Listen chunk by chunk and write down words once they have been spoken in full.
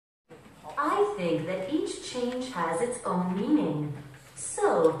think that each change has its own meaning.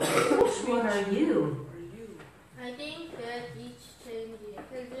 So, which one are you? I think that each change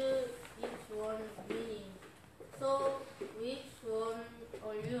has its own meaning. So, which one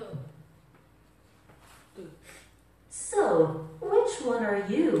are you? So, which one are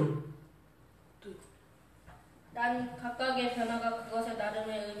you? 난 각각의 변화가 그것에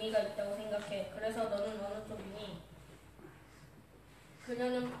나름의 의미가 있다고 생각해. 그래서 너는 어느 쪽이니?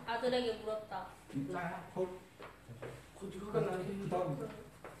 그녀는 아들에게 물었다. 나야.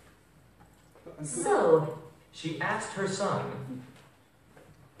 So, She asked her son.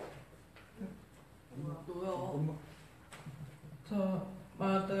 The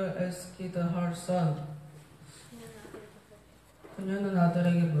mother asked her son. 그녀는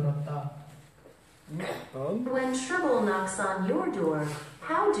아들에게 물었다. when trouble knocks on your door,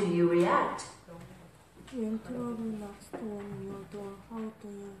 how do you react? When trouble knocks on your door, how do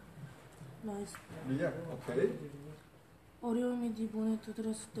you react? Okay. 어려움이 네 문에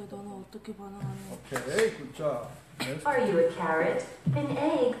두드렸을 때 너는 어떻게 반응하니? Okay, good job. Next. Are you a carrot, an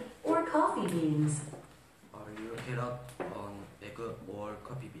egg, or coffee beans? Are you a carrot, an egg, or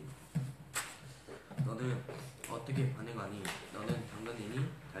coffee bean? 너는 어떻게 반응하니? 너는 당근이니,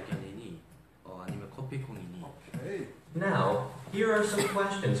 달걀이니, 아니면 커피콩이니? Okay. Now, here are some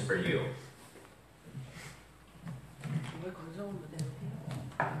questions for you.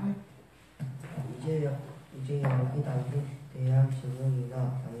 이제 여기 담긴 대학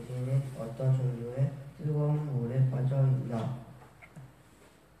질문이나 당신은 어떤 종류의 뜨거운 물에 빠져 있나?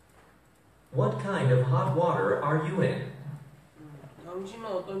 What kind of hot water are you in? 당신은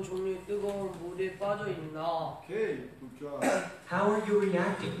어떤 종류의 뜨거운 물에 빠져 있나? Okay, good job. How are you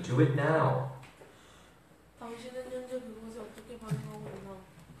reacting to it now? 당신은 현재 그것에 어떻게 반응하고 있나?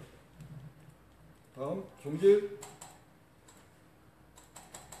 다음 종길.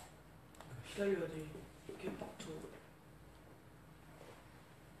 시달려야지. 개빡쳐.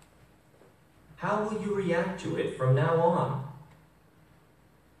 How will you react to it from now on?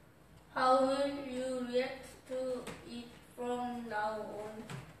 How will you react to it from now on?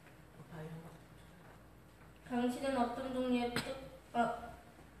 당신은 어떤 종류의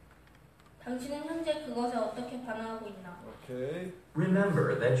당신은 현재 그것에 어떻게 반응하고 있나? Okay.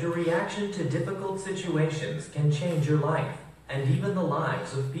 Remember that your reaction to difficult situations can change your life and even the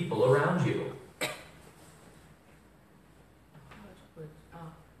lives of people around you.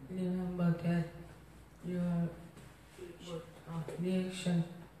 Remember that your reaction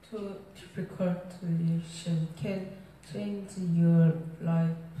to difficult situation can change your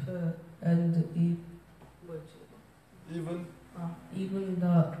life and even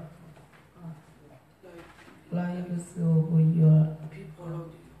the lives of your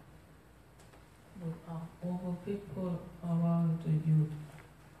of people around you.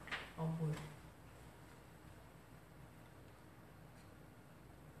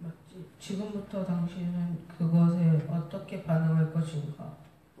 맞지? 지금부터 당신은 그것에 어떻게 반응할 것인가?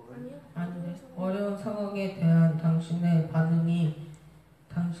 아니네. 어려운 상황에 대한 당신의 반응이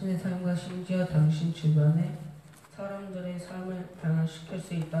당신의 삶과 심지어 당신 주변의 사람들의 삶을 변화시킬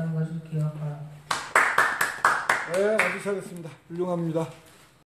수 있다는 것을 기억하라. 네, 아주 잘했습니다. 훌륭합니다.